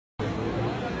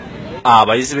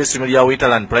abayizi b'essomero lya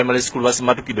Wetaland Primary School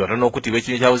basimatukidde batono okutibwa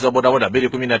ekintu kyawuza bodaboda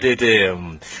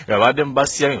 2013 babadde mu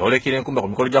basi nga olekera enkumbi ku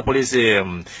mikolo gya poliisi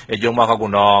egy'omwaka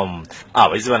guno.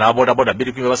 Abayizi bano aba bodaboda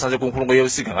 2010 basanze ku nkulungo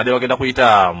y'Obusiga nga bagenda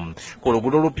kuyita ku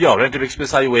luguudo olupya olwa Entebbe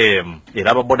Express Highway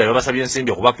era ababoda babasabye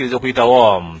ensimbi okubakkiriza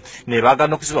okuyitawo ne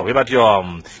baagana okisibwa bwe batyo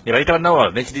ne bayita bannawala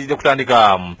n'ekidiridde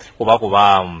kutandika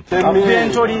kubakuba.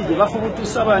 Abentoli gye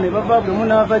bafubutusa bane bava buli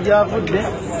munaava gy'avudde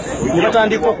ne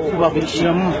batandika okukuba buli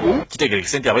kiramu.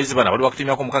 Kitegerekese nti abayizi bano bali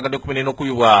wakutimyako omukaaga ne 14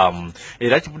 okuyubwa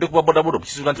era kivudde ku babodaboda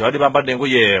okukisuula nti babadde bambadde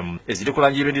engoye eziri ku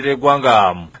langi y'ebendera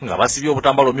y'eggwanga nga basibye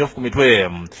obutambala omyofu ku mitwe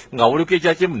nga wuliko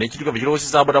ekyakyemu n'ekituka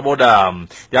ekirowooseza bodaboda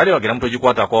yali bagenda muto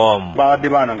gikwatako. Babadde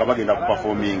baana nga bagenda ku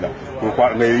performinga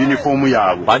nga yunifoomu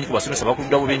yaabwe. Bangi ku basomesa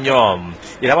bakubiddwa bubi nnyo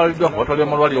era balabiddwa nga batwalibwa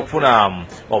mu malwaliro okufuna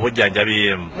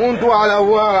obujjanjabi. Muntu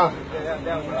alawa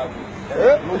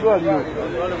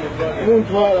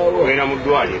wena mu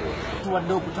ddwaliro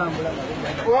Tuwadde okutambula.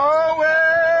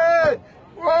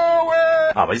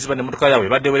 Abayizi bane emmotoka yaabwe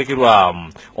badde werekerwa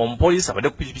omupoliisi abadde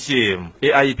ku pikipiki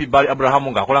AIP Bali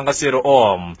Abrahamu ng'akola nga CRO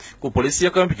ku poliisi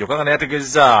ya Kampi kyokka nga naye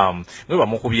ategeezza nga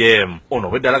bamukubye ono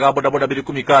obwedde alaga bodaboda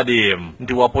 210 kaadi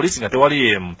nti wa poliisi nga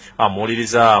tewali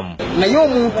amuwuliriza. Naye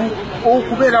omuntu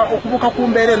okubeera okubuka ku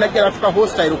mbeera najja n'afuka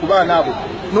hostile ku baana abo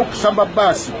n'okusamba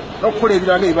bbaasi n'okukola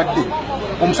ebiranga ebibadde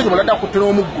omusajja muladde akuttira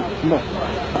omuggo. No,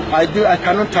 I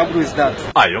cannot agree with that.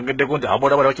 Ayongeddeko nti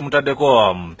abodaboda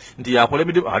bakimutaddeko nti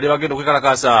yapolemedde abadde bagenda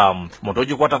okwekalakaasa moto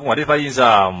gikwatako nga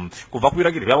tefayinza kuva ku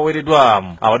biragiro byabaweereddwa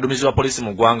abaduumizi ba poliisi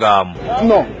mu ggwanga.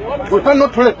 No, we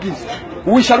cannot tolerate this.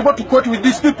 We shall go to court with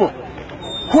these people.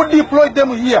 Who deployed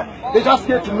them here? They just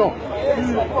get to know.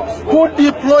 Who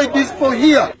deployed this for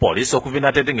here? Poliisi okuva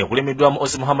Natete ng'ekulemeddwamu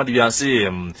Osi Muhammad Byansi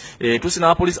tusi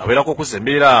n'abapoliisi abeerako okuzza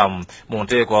embeera mu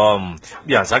nteeko.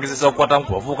 Byansi agezezza okukwatamu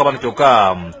ku bavubuka bano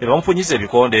kyokka ne bamufunyisa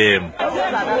ebikonde.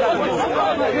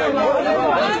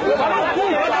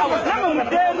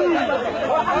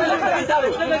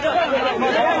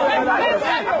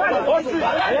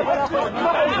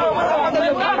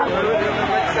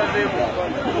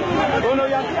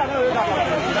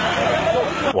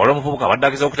 Waliwo omuvubuka abadde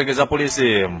ageza okutegeeza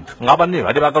poliisi nga banne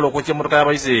badde baagala okwokya emmotoka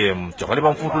y'abayizi kyokka ne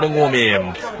bamufuntula eŋŋoomi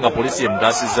nga poliisi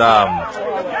emutaasizza.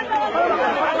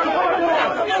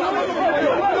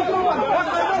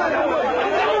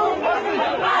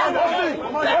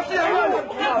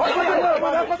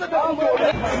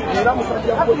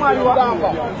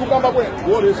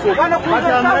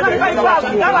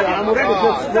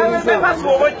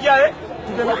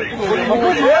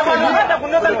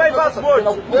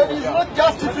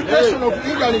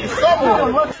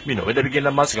 Bino obedde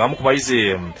bigenda mu maaso nga bamu ku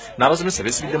bayizi n'abasomesa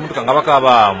beesibidde emmotoka nga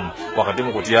bakaaba wakati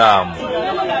mu kutya.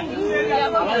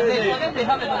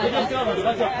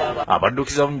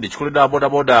 Abaddukiza bamidde ekikoledde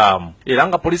abodaboda era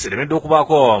nga poliisi eremedde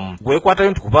okubaako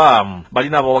gwekwatayo nti kuba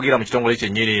balina abawagira mu kitongole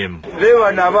kyennyini.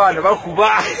 Beebana abaana bakuba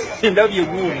ndabye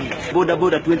guubi.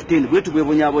 Bodaboda 2010 bwetu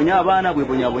bwebonyabonya abaana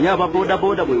bwebonyabonya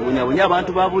ababodaboda bwebonyabonya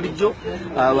abantu ba bulijjo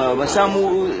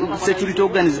basamu security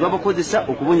organizers babakozesa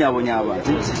okubonyabonya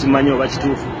abantu. Simanyi oba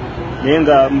kituufu naye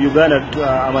nga mu Uganda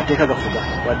amateeka gafuga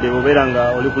wadde bobeera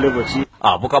nga oli ku level ki.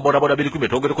 Avuka bodaboda 210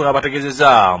 twogereko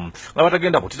n'abategeezezza nga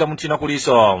batagenda kutiza mu kiina ku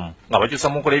liiso nga bakyusa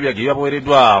mu nkola y'ebyagi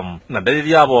byabaweereddwa naddala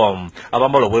eri abo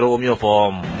abambala obwero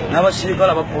obumyufu.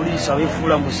 N'abasirikale abapoliisi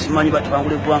abeefuula mu simanyi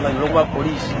batubangula eggwanga olw'okuba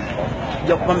poliisi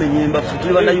tujja kubamenya embafu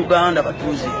tuli bannayuganda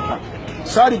batuuze.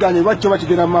 Saaliganye bakyo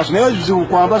bakigenda mu maaso naye ekizibu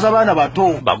kwambaza abaana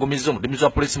bato. Bagumizza omuduumizi wa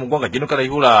poliisi mu ggwanga General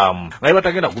Kayihura nga ye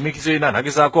batagenda kugumiikiriza yonna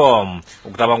anagezaako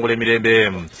okutabangula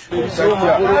emirembe.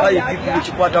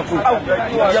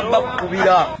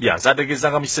 Byansi ategeeza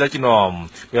nga mu kiseera kino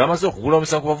bwe bamaze okugula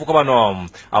omusango ku bavubuka bano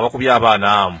abakubye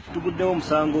abaana. Tuguddewo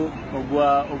omusango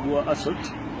ogwa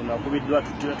assault akubiddwa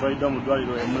twaliddwa mu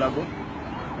ddwaliro e Mulago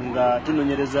nga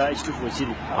tunoonyereza ekituufu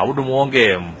ekiri. Abudu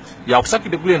Muwonge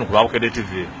yakusakidde Guleno ku Lwabukedde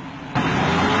TV.